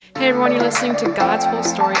Hey everyone, you're listening to God's Whole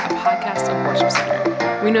Story, a podcast of Worship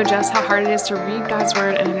Center. We know just how hard it is to read God's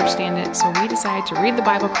Word and understand it, so we decided to read the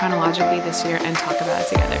Bible chronologically this year and talk about it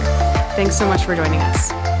together. Thanks so much for joining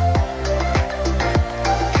us.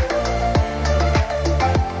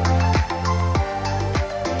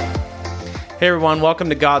 Hey everyone, welcome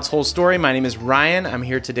to God's Whole Story. My name is Ryan. I'm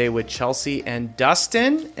here today with Chelsea and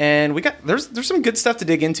Dustin, and there's some good stuff to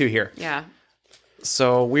dig into here. Yeah.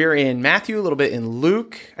 So we're in Matthew, a little bit in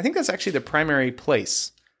Luke. I think that's actually the primary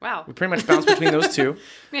place. Wow. We pretty much bounce between those two.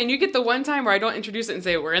 Man, you get the one time where I don't introduce it and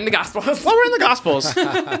say we're in the Gospels. Well, we're in the Gospels.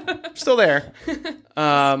 Still there.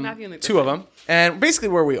 Matthew and Luke. Two of them. And basically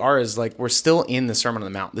where we are is like we're still in the Sermon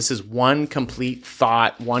on the Mount. This is one complete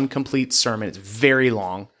thought, one complete sermon. It's very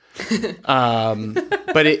long.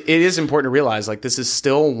 But it is important to realize like this is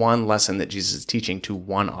still one lesson that Jesus is teaching to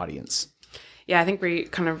one audience. Yeah, I think we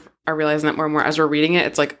kind of are realizing that more and more as we're reading it.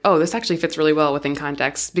 It's like, oh, this actually fits really well within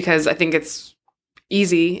context because I think it's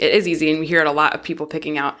easy. It is easy, and we hear it a lot of people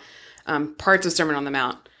picking out parts of Sermon on the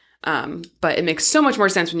Mount. But it makes so much more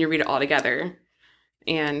sense when you read it all together.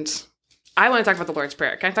 And I want to talk about the Lord's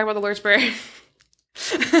Prayer. Can I talk about the Lord's Prayer?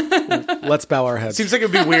 Let's bow our heads. Seems like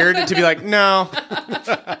it would be weird to be like, no,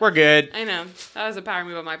 we're good. I know. That was a power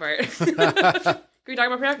move on my part. Can we talk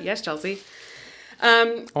about prayer? Yes, Chelsea.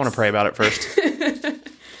 I want to pray about it first.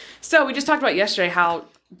 So we just talked about yesterday how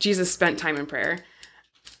Jesus spent time in prayer.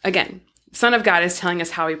 Again, Son of God is telling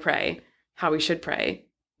us how we pray, how we should pray.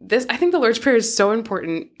 I think the Lord's Prayer is so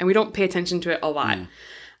important, and we don't pay attention to it a lot.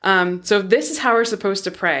 So if this is how we're supposed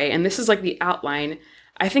to pray, and this is like the outline,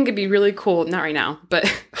 I think it'd be really cool, not right now, but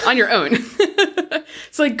on your own.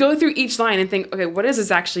 So like go through each line and think, okay, what does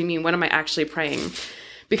this actually mean? What am I actually praying?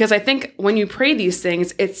 Because I think when you pray these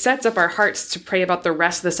things, it sets up our hearts to pray about the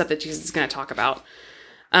rest of the stuff that Jesus is going to talk about.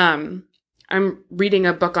 I'm reading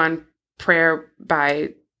a book on prayer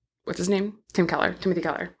by, what's his name? Timothy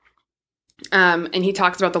Keller. And he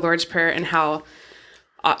talks about the Lord's Prayer and how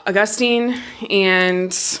Augustine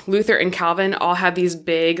and Luther and Calvin all have these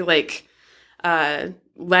big,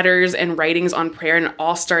 letters and writings on prayer, and it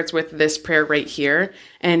all starts with this prayer right here.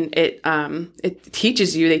 And they teach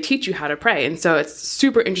you how to pray. And so it's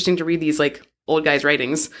super interesting to read these like old guys'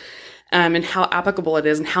 writings and how applicable it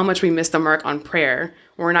is and how much we miss the mark on prayer.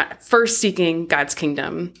 We're not first seeking God's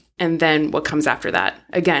kingdom and then what comes after that.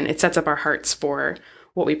 Again, it sets up our hearts for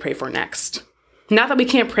what we pray for next. Not that we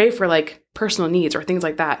can't pray for like personal needs or things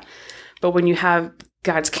like that, but when you have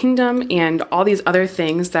God's kingdom and all these other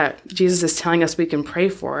things that Jesus is telling us we can pray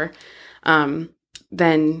for,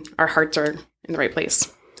 then our hearts are in the right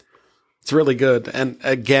place. It's really good. And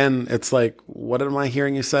again, it's like, what am I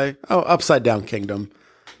hearing you say? Oh, upside down kingdom.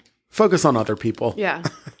 Focus on other people. Yeah.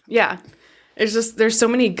 Yeah. There's so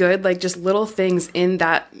many good, like just little things in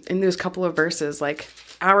those couple of verses, like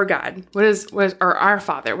our God, or our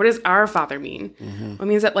Father. What does our Father mean? Mm-hmm. It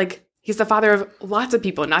means that like, he's the Father of lots of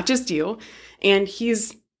people, not just you. And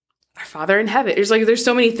he's our Father in heaven. There's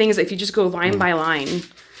so many things that if you just go line by line,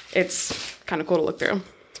 it's kind of cool to look through.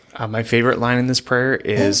 My favorite line in this prayer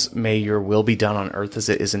is, may your will be done on earth as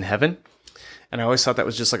it is in heaven. And I always thought that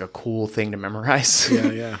was just like a cool thing to memorize.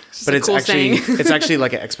 Yeah. But it's actually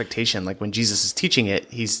like an expectation. Like when Jesus is teaching it,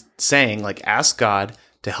 he's saying like, ask God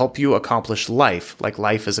to help you accomplish life like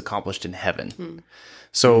life is accomplished in heaven.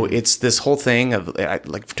 So it's this whole thing of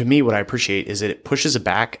like, to me, what I appreciate is that it pushes it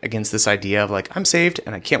back against this idea of like, I'm saved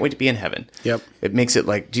and I can't wait to be in heaven. Yep. It makes it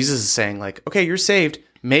like Jesus is saying like, okay, you're saved,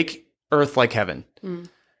 make earth like heaven.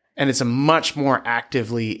 And it's a much more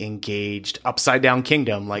actively engaged upside down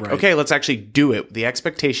kingdom. Like, right. Okay, let's actually do it. The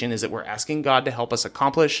expectation is that we're asking God to help us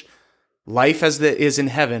accomplish life as it is in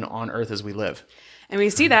heaven on earth as we live. And we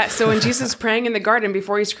see that. So when Jesus is praying in the garden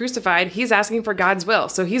before he's crucified, he's asking for God's will.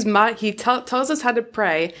 So he tells us how to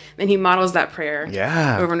pray, and he models that prayer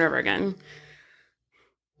over and over again.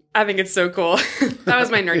 I think it's so cool. That was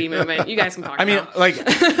my nerdy moment. You guys can talk about it. Like,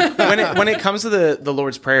 when it comes to the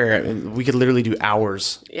Lord's Prayer, I mean, we could literally do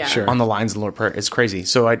hours on the lines of the Lord's Prayer. It's crazy.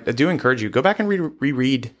 So I do encourage you, go back and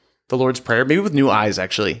reread the Lord's Prayer, maybe with new eyes,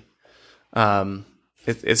 actually.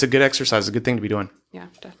 It's a good exercise, a good thing to be doing. Yeah,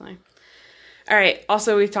 definitely. All right.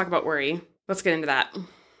 Also, we've talked about worry. Let's get into that.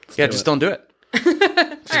 Don't do it.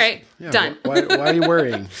 All right. Done. Why are you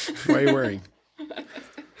worrying? Why are you worrying?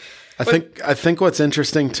 I think what's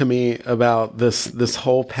interesting to me about this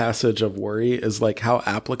whole passage of worry is like how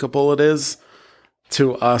applicable it is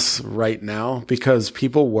to us right now, because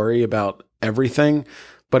people worry about everything,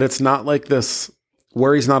 but it's not like this.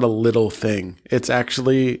 Worry's not a little thing. It's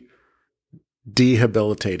actually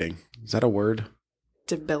debilitating. Is that a word?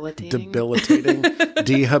 Debilitating.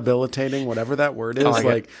 Dehabilitating, whatever that word is.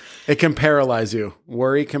 like it can paralyze you.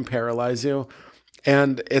 Worry can paralyze you.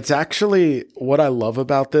 And it's actually what I love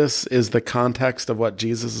about this is the context of what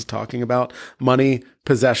Jesus is talking about. Money,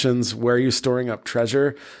 possessions, where you're storing up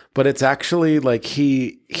treasure. But it's actually like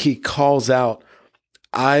he calls out,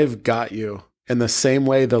 I've got you. In the same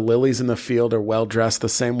way the lilies in the field are well dressed, the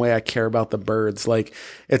same way I care about the birds. Like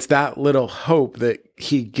it's that little hope that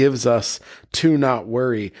he gives us to not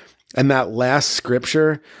worry. And that last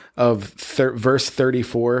scripture of verse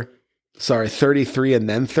 33 and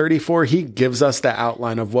then 34, he gives us the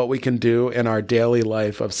outline of what we can do in our daily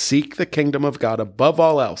life of seek the kingdom of God above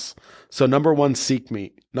all else. So 1, seek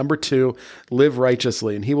me. 2, live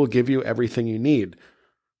righteously, and he will give you everything you need.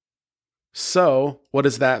 So what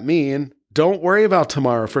does that mean? Don't worry about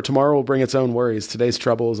tomorrow, for tomorrow will bring its own worries. Today's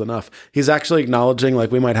trouble is enough. He's actually acknowledging like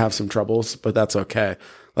we might have some troubles, but that's okay.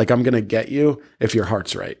 Like I'm going to get you if your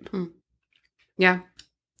heart's right. Yeah.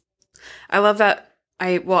 I love that.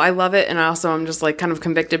 I love it. And I also am just like kind of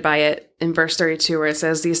convicted by it in verse 32 where it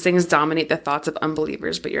says, these things dominate the thoughts of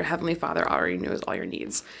unbelievers, but your heavenly Father already knows all your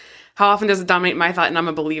needs. How often does it dominate my thought and I'm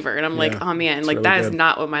a believer? And I'm like, oh man, like really that is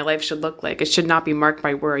not what my life should look like. It should not be marked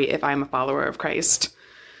by worry if I'm a follower of Christ.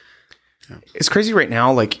 Yeah. It's crazy right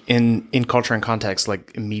now, like in culture and context,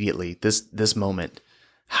 like immediately this moment,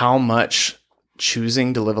 how much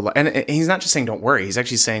choosing to live a life. And he's not just saying don't worry. He's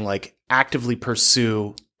actually saying like actively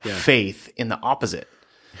pursue faith in the opposite.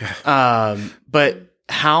 But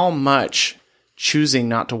how much choosing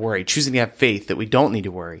not to worry, choosing to have faith that we don't need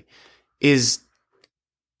to worry is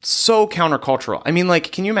so countercultural. I mean,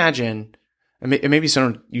 like, can you imagine, maybe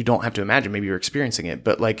you don't have to imagine, maybe you're experiencing it,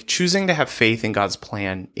 but like choosing to have faith in God's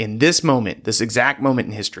plan in this moment, this exact moment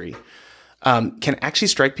in history, can actually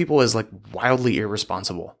strike people as like wildly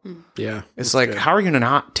irresponsible. Yeah. It's like, how are you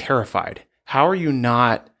not terrified? How are you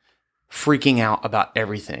not freaking out about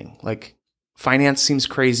everything? Like finance seems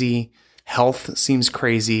crazy. Health seems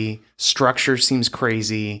crazy. Structure seems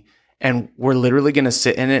crazy. And we're literally going to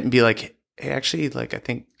sit in it and be like, hey, actually, like, I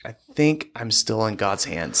think I'm still in God's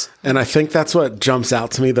hands. And I think that's what jumps out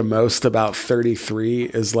to me the most about 33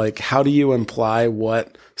 is like, how do you imply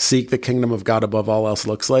what seek the kingdom of God above all else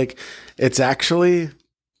looks like? It's actually,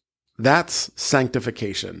 that's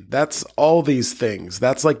sanctification. That's all these things.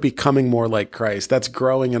 That's like becoming more like Christ. That's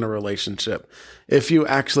growing in a relationship. If you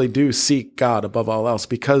actually do seek God above all else,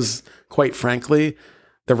 because quite frankly,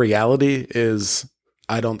 the reality is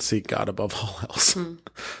I don't seek God above all else.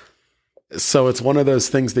 So it's one of those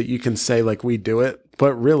things that you can say like we do it,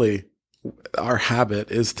 but really our habit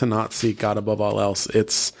is to not seek God above all else.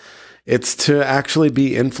 It's to actually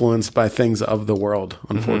be influenced by things of the world,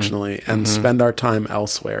 unfortunately, and spend our time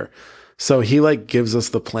elsewhere. So he like gives us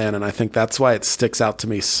the plan. And I think that's why it sticks out to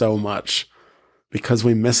me so much, because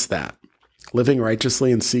we miss that. Living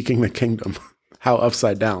righteously and seeking the kingdom. How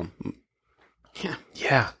upside down.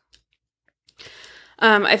 Yeah.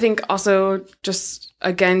 I think also just,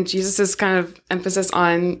 again, Jesus' kind of emphasis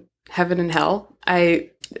on heaven and hell.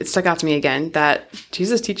 It stuck out to me again that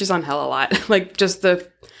Jesus teaches on hell a lot. Like just the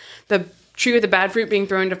tree with the bad fruit being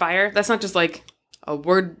thrown into fire. That's not just like a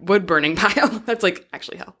wood burning pile. That's like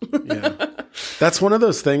actually hell. Yeah. That's one of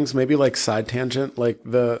those things, maybe like side tangent, like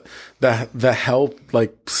the hell,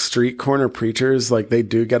 like street corner preachers, like they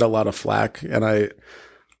do get a lot of flack, and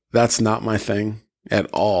that's not my thing at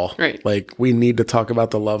all. Right. Like we need to talk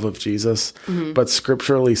about the love of Jesus, but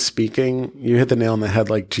scripturally speaking, you hit the nail on the head.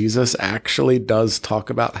 Like Jesus actually does talk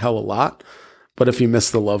about hell a lot, but if you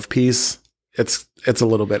miss the love piece, it's a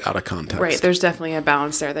little bit out of context. Right. There's definitely a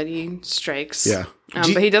balance there that he strikes. Yeah.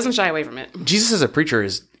 But he doesn't shy away from it. Jesus as a preacher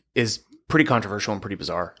is pretty controversial and pretty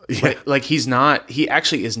bizarre. Yeah. Like he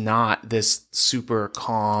actually is not this super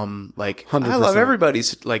calm, like 100%. I love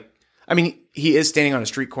everybody's like, I mean, he is standing on a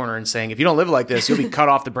street corner and saying, if you don't live like this, you'll be cut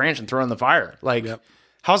off the branch and thrown in the fire. Like,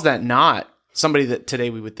 how's that not somebody that today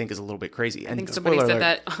we would think is a little bit crazy? I think somebody said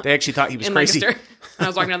that. They actually thought he was crazy. Lancaster, when I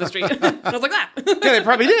was walking down the street. I was like, yeah, they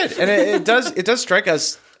probably did. And it does strike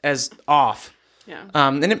us as off. Yeah.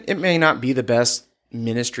 And it may not be the best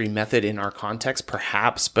ministry method in our context,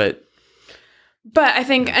 perhaps, but I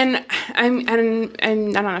think, and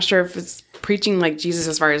I'm not sure if it's preaching like Jesus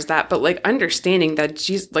as far as that, but like understanding that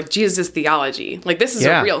Jesus' theology, like this is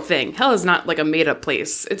a real thing. Hell is not like a made up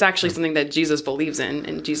place. It's actually something that Jesus believes in,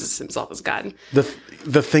 and Jesus himself is God.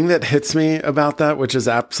 The thing that hits me about that, which is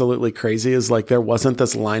absolutely crazy, is like there wasn't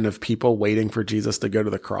this line of people waiting for Jesus to go to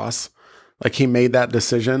the cross. Like he made that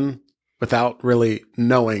decision without really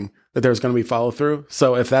knowing that there's going to be follow through.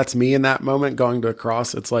 So if that's me in that moment going to a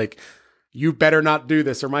cross, it's like, you better not do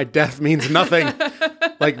this or my death means nothing.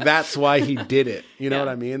 Like, that's why he did it. You know what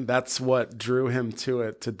I mean? That's what drew him to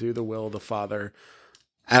it, to do the will of the Father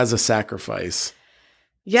as a sacrifice.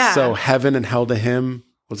 Yeah. So heaven and hell to him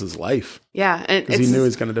was his life. Yeah. And Because he knew he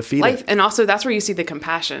was going to defeat life. it. And also that's where you see the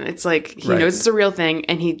compassion. It's like, he Right. knows it's a real thing,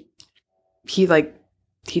 and he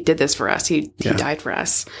did this for us. He died for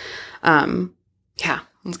us. Yeah,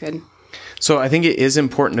 that's good. So I think it is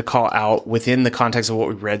important to call out within the context of what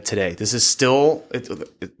we read today. This is still,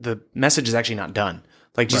 the message is actually not done.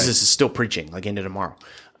 Like, Jesus is still preaching, like into tomorrow.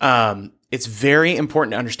 It's very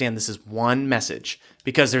important to understand this is one message,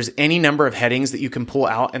 because there's any number of headings that you can pull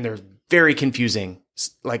out, and they're very confusing,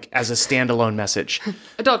 like as a standalone message.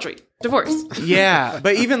 Adultery, divorce. Yeah,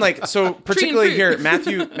 but even like, so particularly food. here,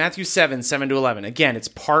 Matthew 7:7-11. Again, it's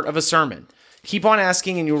part of a sermon. Keep on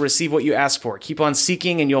asking and you'll receive what you ask for. Keep on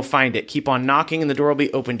seeking and you'll find it. Keep on knocking and the door will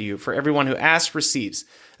be open to you. For everyone who asks receives.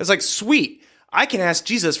 It's like, sweet. I can ask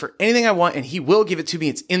Jesus for anything I want and he will give it to me.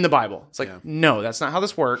 It's in the Bible. It's like, no, that's not how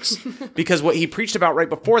this works. Because what he preached about right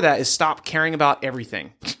before that is stop caring about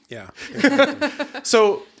everything. Yeah.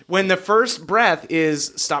 So when the first breath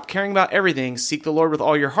is stop caring about everything, seek the Lord with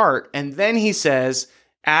all your heart. And then he says,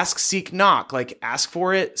 ask, seek, knock. Like, ask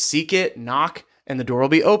for it, seek it, knock, and the door will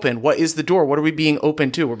be open. What is the door? What are we being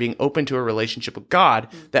open to? We're being open to a relationship with God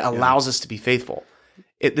that allows us to be faithful.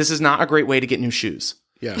 This is not a great way to get new shoes.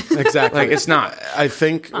 Yeah, exactly. Like, it's not. I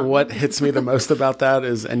think what hits me the most about that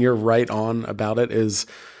is, and you're right on about it, is,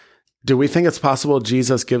 do we think it's possible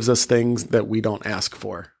Jesus gives us things that we don't ask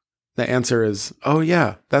for? The answer is, oh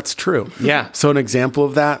yeah, that's true. Yeah. So an example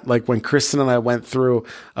of that, like when Kristen and I went through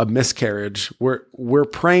a miscarriage, we're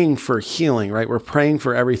praying for healing, right? We're praying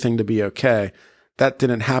for everything to be okay. That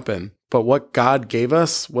didn't happen. But what God gave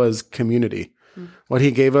us was community. What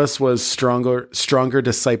he gave us was stronger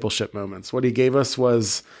discipleship moments. What he gave us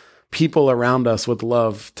was people around us with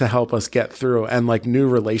love to help us get through, and like new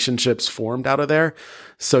relationships formed out of there.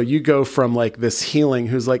 So you go from like this healing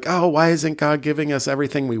who's like, oh, why isn't God giving us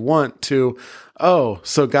everything we want, to, oh,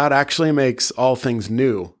 so God actually makes all things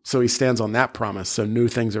new. So he stands on that promise. So new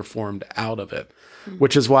things are formed out of it,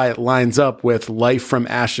 which is why it lines up with life from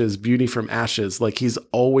ashes, beauty from ashes. Like, he's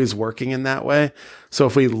always working in that way. So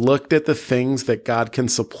if we looked at the things that God can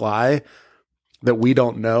supply that we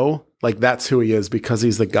don't know, like, that's who he is, because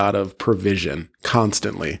he's the God of provision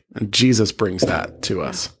constantly. And Jesus brings that to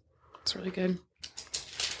us. It's really good.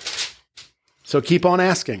 So keep on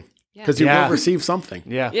asking, because you will receive something.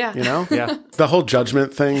 Yeah. Yeah. You know? Yeah. The whole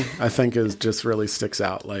judgment thing, I think, is just really sticks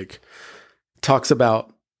out. Like, talks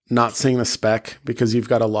about not seeing the speck because you've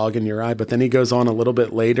got a log in your eye. But then he goes on a little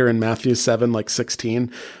bit later in Matthew 7, like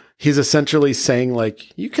 16. He's essentially saying,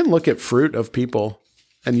 like, you can look at fruit of people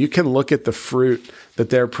and you can look at the fruit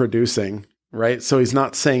that they're producing, right? So he's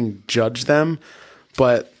not saying judge them,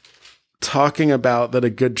 but talking about that a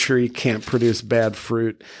good tree can't produce bad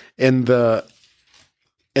fruit. In the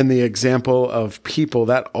example of people,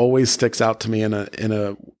 that always sticks out to me in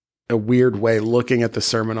a weird way, looking at the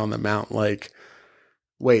Sermon on the Mount. Like,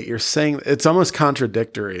 wait, you're saying it's almost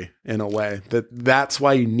contradictory in a way, that's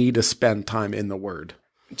why you need to spend time in the Word.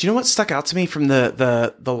 Do you know what stuck out to me from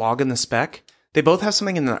the log and the speck? They both have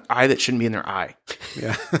something in their eye that shouldn't be in their eye.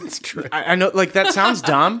 Yeah, that's true. I know, like, that sounds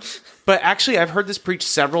dumb, but actually I've heard this preached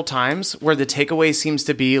several times where the takeaway seems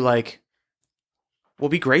to be like, well,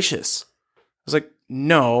 be gracious. I was like,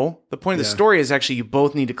 no, the point of the story is actually you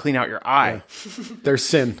both need to clean out your eye. Yeah. There's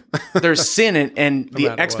sin. There's sin, and the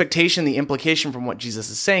matter expectation, the implication from what Jesus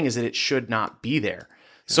is saying is that it should not be there.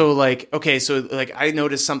 So like, okay, so like I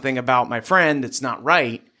noticed something about my friend that's not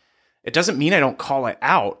right. It doesn't mean I don't call it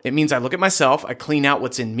out. It means I look at myself, I clean out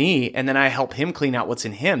what's in me, and then I help him clean out what's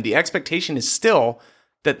in him. The expectation is still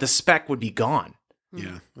that the speck would be gone.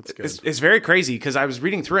 Yeah, that's good. It's very crazy, because I was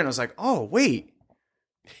reading through it and I was like, oh, wait,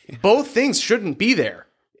 both things shouldn't be there.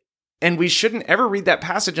 And we shouldn't ever read that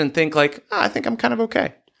passage and think like, I think I'm kind of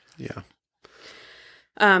okay. Yeah.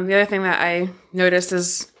 The other thing that I noticed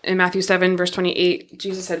is in Matthew 7, verse 28,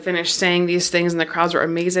 Jesus had finished saying these things, and the crowds were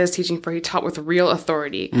amazed at his teaching, for he taught with real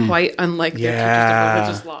authority, quite unlike their teachers of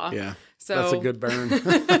religious law. Yeah. So That's a good burn.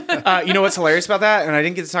 You know what's hilarious about that? And I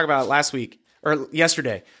didn't get to talk about it last week or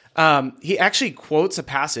yesterday. He actually quotes a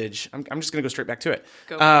passage. I'm just going to go straight back to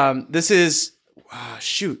it. This is,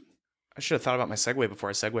 shoot. I should have thought about my segue before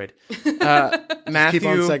I segued. Matthew. Keep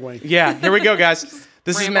on segueing. Yeah, here we go, guys.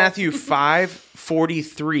 This is Ramble. Matthew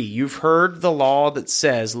 5:43. You've heard the law that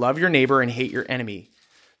says, love your neighbor and hate your enemy.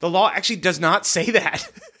 The law actually does not say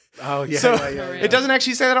that. Oh, yeah. So yeah. it doesn't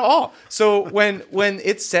actually say that at all. So when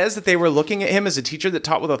it says that they were looking at him as a teacher that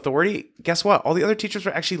taught with authority, guess what? All the other teachers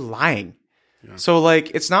were actually lying. Yeah. So like,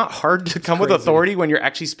 it's not hard to come with authority when you're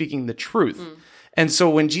actually speaking the truth. And so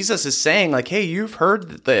when Jesus is saying like, hey, you've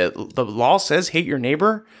heard that the law says hate your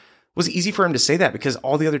neighbor, it was easy for him to say that because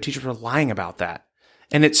all the other teachers were lying about that.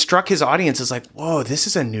 And it struck his audience as like, whoa, this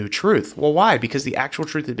is a new truth. Well, why? Because the actual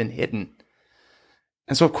truth had been hidden.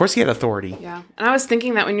 And so, of course, he had authority. Yeah. And I was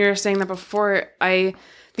thinking that when you were saying that before,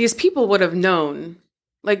 these people would have known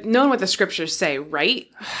what the scriptures say, right?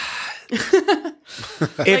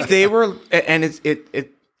 If they were, and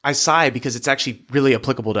I sigh because it's actually really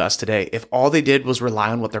applicable to us today. If all they did was rely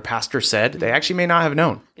on what their pastor said, they actually may not have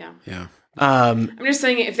known. Yeah. Yeah. I'm just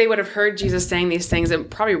saying, if they would have heard Jesus saying these things, it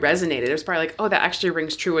probably resonated. It was probably like, oh, that actually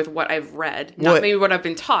rings true with what I've read. Not maybe what I've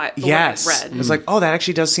been taught, but yes. what I've read. It's like, oh, that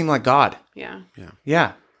actually does seem like God. Yeah.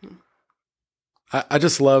 Yeah. I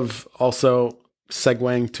just love also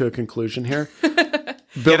segueing to a conclusion here.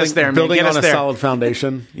 Get us there, man. Building Get on us a there. solid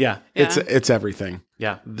foundation. Yeah. It's everything.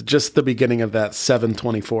 Yeah. Just the beginning of that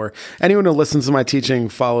 7:24. Anyone who listens to my teaching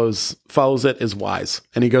follows it is wise.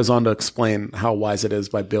 And he goes on to explain how wise it is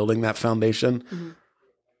by building that foundation. Mm-hmm.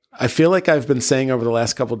 I feel like I've been saying over the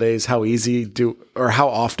last couple of days how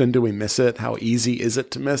often do we miss it? How easy is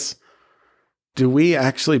it to miss? Do we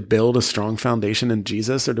actually build a strong foundation in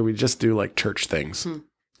Jesus, or do we just do like church things?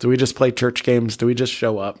 Do we just play church games? Do we just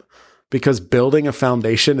show up? Because building a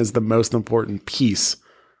foundation is the most important piece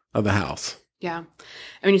of the house. Yeah.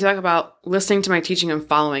 I mean, you talk about listening to my teaching and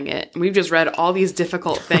following it. We've just read all these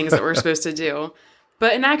difficult things that we're supposed to do.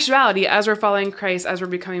 But in actuality, as we're following Christ, as we're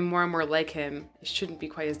becoming more and more like him, it shouldn't be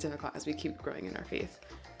quite as difficult as we keep growing in our faith.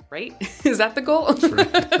 Right? Is that the goal?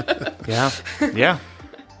 Yeah. Yeah.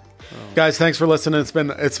 Guys, thanks for listening.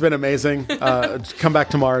 It's been amazing. Come back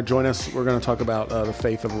tomorrow. Join us. We're going to talk about the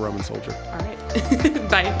faith of a Roman soldier. All right.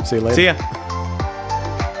 Bye. See you later. See ya.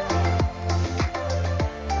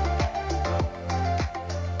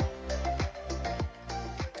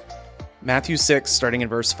 Matthew 6, starting in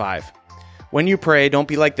verse 5. When you pray, don't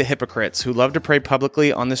be like the hypocrites who love to pray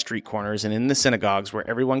publicly on the street corners and in the synagogues where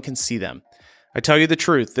everyone can see them. I tell you the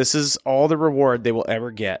truth, this is all the reward they will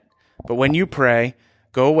ever get. But when you pray,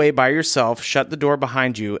 go away by yourself, shut the door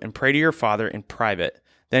behind you, and pray to your Father in private.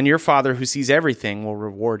 Then your Father who sees everything will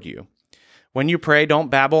reward you. When you pray,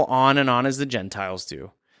 don't babble on and on as the Gentiles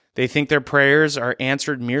do. They think their prayers are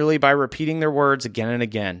answered merely by repeating their words again and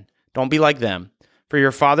again. Don't be like them, for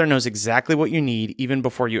your Father knows exactly what you need even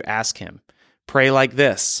before you ask him. Pray like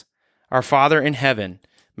this: Our Father in heaven,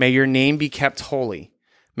 may your name be kept holy.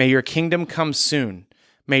 May your kingdom come soon.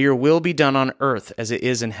 May your will be done on earth as it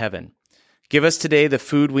is in heaven. Give us today the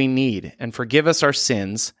food we need, and forgive us our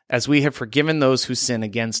sins, as we have forgiven those who sin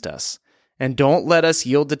against us. And don't let us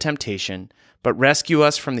yield to temptation, but rescue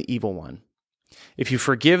us from the evil one. If you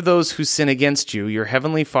forgive those who sin against you, your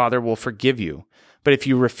heavenly Father will forgive you. But if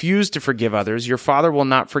you refuse to forgive others, your Father will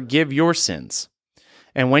not forgive your sins.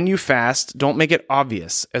 And when you fast, don't make it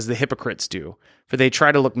obvious, as the hypocrites do, for they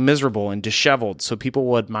try to look miserable and disheveled so people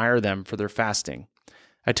will admire them for their fasting.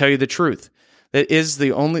 I tell you the truth, that is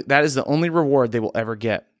the only reward they will ever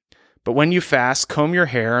get. But when you fast, comb your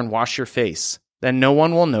hair and wash your face. Then no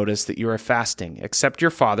one will notice that you are fasting, except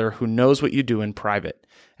your Father who knows what you do in private.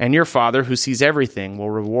 And your Father who sees everything will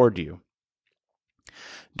reward you.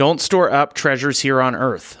 Don't store up treasures here on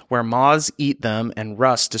earth, where moths eat them and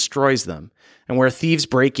rust destroys them, and where thieves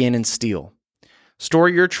break in and steal. Store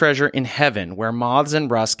your treasure in heaven, where moths and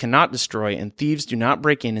rust cannot destroy, and thieves do not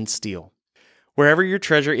break in and steal. Wherever your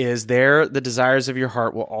treasure is, there the desires of your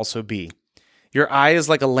heart will also be. Your eye is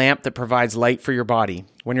like a lamp that provides light for your body.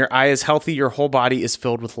 When your eye is healthy, your whole body is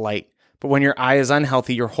filled with light. But when your eye is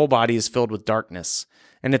unhealthy, your whole body is filled with darkness.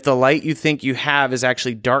 And if the light you think you have is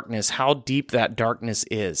actually darkness, how deep that darkness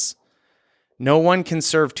is. No one can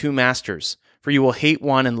serve two masters, for you will hate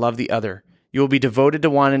one and love the other. You will be devoted to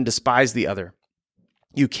one and despise the other.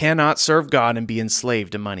 You cannot serve God and be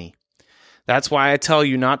enslaved to money. That's why I tell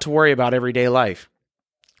you not to worry about everyday life,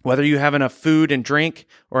 whether you have enough food and drink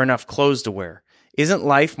or enough clothes to wear. Isn't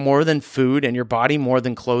life more than food and your body more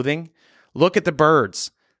than clothing? Look at the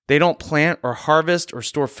birds. They don't plant or harvest or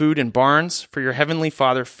store food in barns, for your heavenly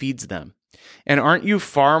Father feeds them. And aren't you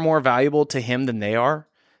far more valuable to him than they are?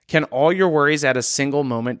 Can all your worries add a single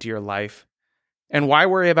moment to your life? And why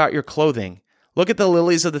worry about your clothing? Look at the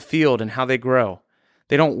lilies of the field and how they grow.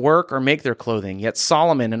 They don't work or make their clothing, yet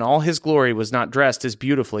Solomon in all his glory was not dressed as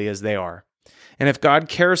beautifully as they are. And if God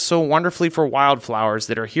cares so wonderfully for wildflowers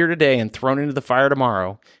that are here today and thrown into the fire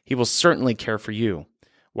tomorrow, he will certainly care for you.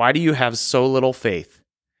 Why do you have so little faith?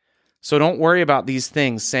 So don't worry about these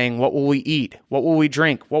things, saying, what will we eat? What will we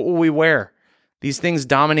drink? What will we wear? These things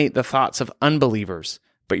dominate the thoughts of unbelievers,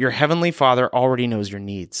 but your heavenly Father already knows your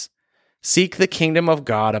needs. Seek the kingdom of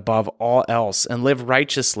God above all else and live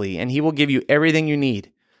righteously, and he will give you everything you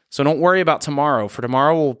need. So don't worry about tomorrow, for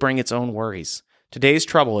tomorrow will bring its own worries. Today's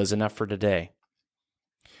trouble is enough for today.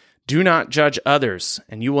 Do not judge others,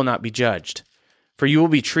 and you will not be judged, for you will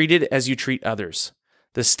be treated as you treat others.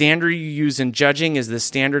 The standard you use in judging is the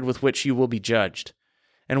standard with which you will be judged.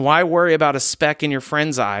 And why worry about a speck in your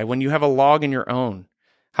friend's eye when you have a log in your own?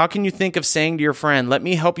 How can you think of saying to your friend, "Let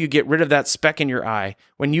me help you get rid of that speck in your eye,"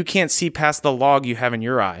 when you can't see past the log you have in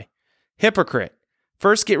your eye? Hypocrite!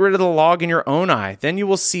 First get rid of the log in your own eye, then you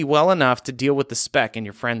will see well enough to deal with the speck in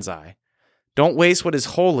your friend's eye. Don't waste what is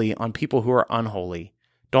holy on people who are unholy.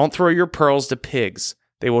 Don't throw your pearls to pigs.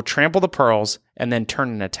 They will trample the pearls and then turn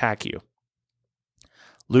and attack you.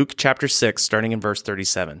 Luke chapter 6, starting in verse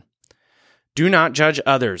 37. Do not judge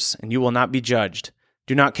others, and you will not be judged.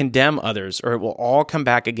 Do not condemn others, or it will all come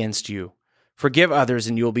back against you. Forgive others,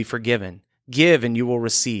 and you will be forgiven. Give, and you will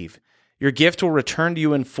receive. Your gift will return to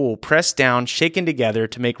you in full, pressed down, shaken together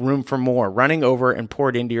to make room for more, running over and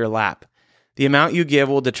poured into your lap. The amount you give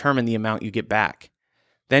will determine the amount you get back.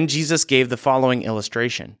 Then Jesus gave the following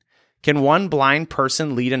illustration. Can one blind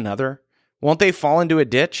person lead another? Won't they fall into a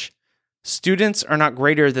ditch? Students are not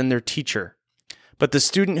greater than their teacher, but the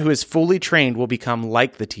student who is fully trained will become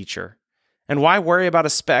like the teacher. And why worry about a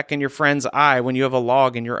speck in your friend's eye when you have a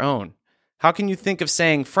log in your own? How can you think of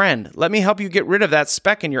saying, "Friend, let me help you get rid of that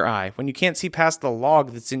speck in your eye," when you can't see past the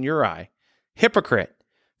log that's in your eye? Hypocrite!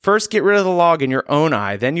 First get rid of the log in your own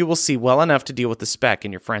eye, then you will see well enough to deal with the speck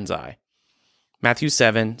in your friend's eye. Matthew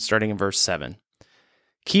 7, starting in verse 7.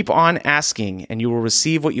 Keep on asking, and you will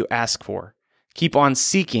receive what you ask for. Keep on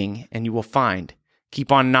seeking, and you will find.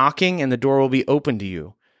 Keep on knocking, and the door will be open to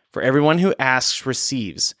you. For everyone who asks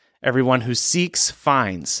receives. Everyone who seeks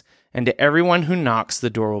finds, and to everyone who knocks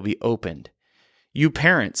the door will be opened. You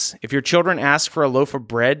parents, if your children ask for a loaf of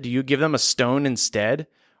bread, do you give them a stone instead?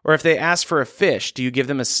 Or if they ask for a fish, do you give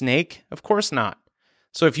them a snake? Of course not.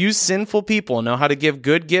 So if you sinful people know how to give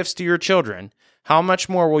good gifts to your children, how much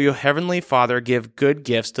more will your heavenly Father give good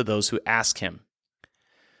gifts to those who ask him?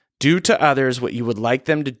 Do to others what you would like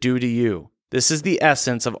them to do to you. This is the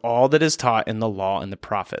essence of all that is taught in the law and the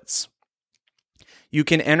prophets. You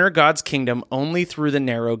can enter God's kingdom only through the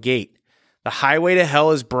narrow gate. The highway to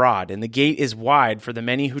hell is broad, and the gate is wide for the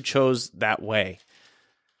many who chose that way.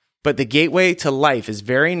 But the gateway to life is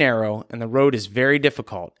very narrow, and the road is very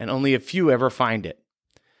difficult, and only a few ever find it.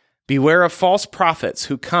 Beware of false prophets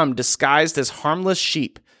who come disguised as harmless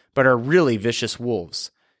sheep, but are really vicious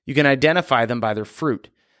wolves. You can identify them by their fruit,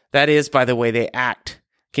 that is, by the way they act.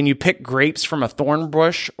 Can you pick grapes from a thorn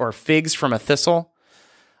bush or figs from a thistle?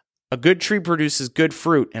 A good tree produces good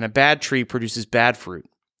fruit, and a bad tree produces bad fruit.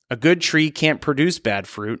 A good tree can't produce bad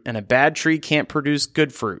fruit, and a bad tree can't produce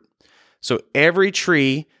good fruit. So every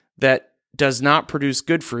tree that does not produce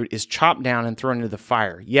good fruit is chopped down and thrown into the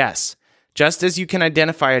fire. Yes, just as you can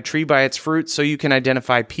identify a tree by its fruit, so you can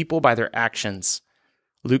identify people by their actions.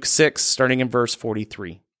 Luke 6, starting in verse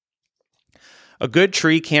 43. A good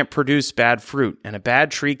tree can't produce bad fruit, and a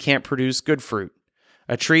bad tree can't produce good fruit.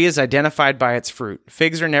 A tree is identified by its fruit.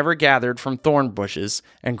 Figs are never gathered from thorn bushes,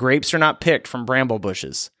 and grapes are not picked from bramble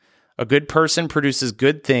bushes. A good person produces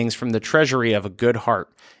good things from the treasury of a good heart,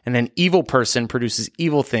 and an evil person produces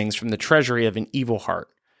evil things from the treasury of an evil heart.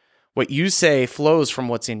 What you say flows from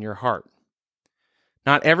what's in your heart.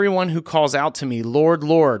 Not everyone who calls out to me, "Lord,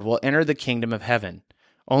 Lord," will enter the kingdom of heaven.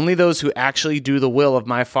 Only those who actually do the will of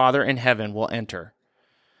my Father in heaven will enter.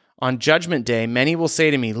 On judgment day, many will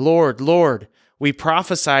say to me, "Lord, Lord, we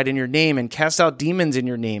prophesied in your name and cast out demons in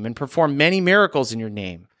your name and performed many miracles in your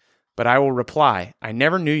name." But I will reply, "I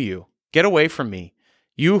never knew you. Get away from me,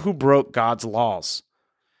 you who broke God's laws."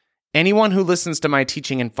 Anyone who listens to my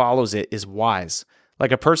teaching and follows it is wise,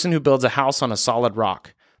 like a person who builds a house on a solid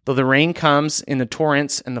rock. Though the rain comes in the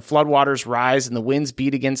torrents and the floodwaters rise and the winds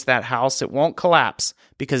beat against that house, it won't collapse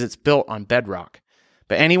because it's built on bedrock.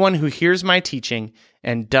 But anyone who hears my teaching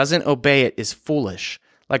and doesn't obey it is foolish,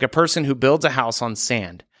 like a person who builds a house on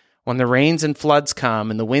sand. When the rains and floods come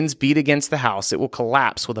and the winds beat against the house, it will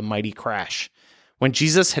collapse with a mighty crash. When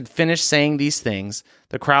Jesus had finished saying these things,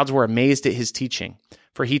 the crowds were amazed at his teaching,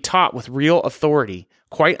 for he taught with real authority,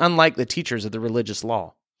 quite unlike the teachers of the religious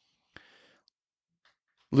law.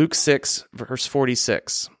 Luke 6, verse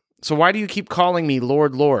 46. So why do you keep calling me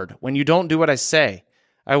Lord, Lord, when you don't do what I say?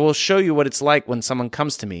 I will show you what it's like when someone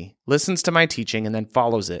comes to me, listens to my teaching, and then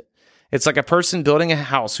follows it. It's like a person building a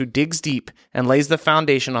house who digs deep and lays the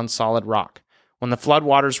foundation on solid rock. When the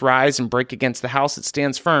floodwaters rise and break against the house, it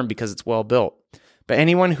stands firm because it's well built. But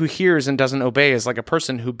anyone who hears and doesn't obey is like a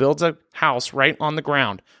person who builds a house right on the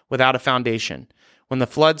ground without a foundation. When the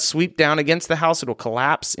floods sweep down against the house, it'll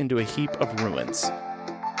collapse into a heap of ruins.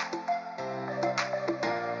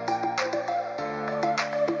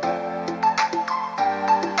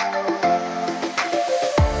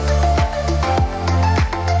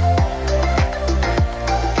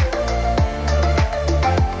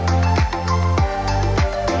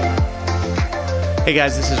 Hey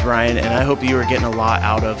guys, this is Ryan, and I hope you are getting a lot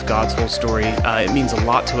out of God's whole story. It means a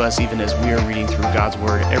lot to us even as we are reading through God's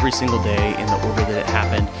Word every single day in the order that it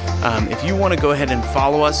happened. If you want to go ahead and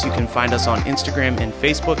follow us, you can find us on Instagram and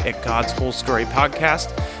Facebook at God's Whole Story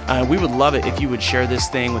Podcast. We would love it if you would share this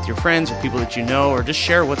thing with your friends or people that you know, or just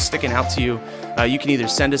share what's sticking out to you. You can either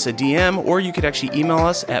send us a DM, or you could actually email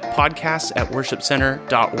us at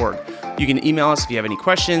podcasts@worshipcenter.org. You can email us if you have any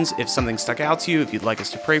questions, if something stuck out to you, if you'd like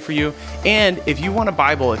us to pray for you. And if you want a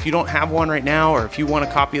Bible, if you don't have one right now, or if you want a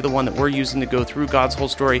copy of the one that we're using to go through God's whole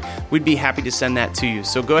story, we'd be happy to send that to you.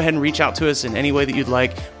 So go ahead and reach out to us in any way that you'd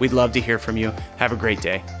like. We'd love to hear from you. Have a great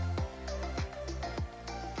day.